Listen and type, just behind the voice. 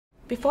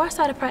Before I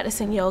started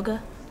practicing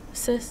yoga,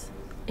 sis,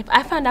 if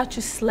I found out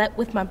you slept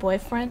with my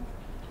boyfriend,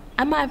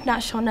 I might have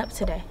not shown up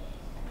today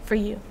for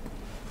you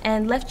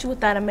and left you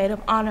without a maid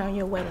of honor on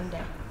your wedding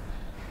day.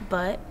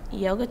 But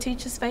yoga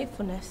teaches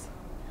faithfulness.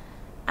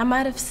 I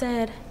might have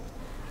said,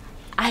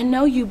 I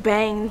know you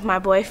banged my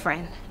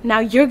boyfriend. Now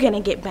you're gonna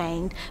get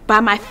banged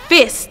by my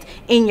fist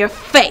in your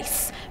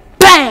face.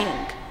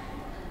 Bang!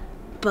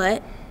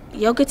 But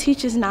yoga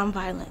teaches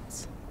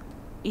nonviolence.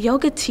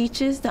 Yoga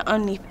teaches that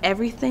underneath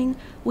everything,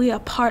 we are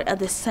part of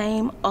the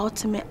same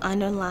ultimate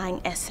underlying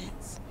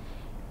essence.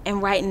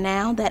 And right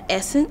now, that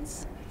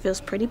essence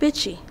feels pretty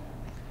bitchy.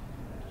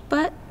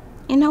 But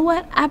you know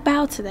what? I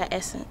bow to that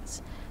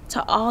essence,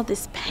 to all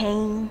this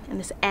pain and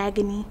this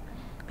agony,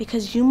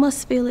 because you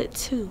must feel it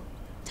too,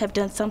 to have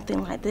done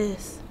something like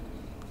this.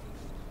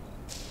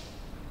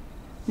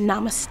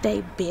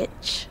 Namaste,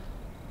 bitch.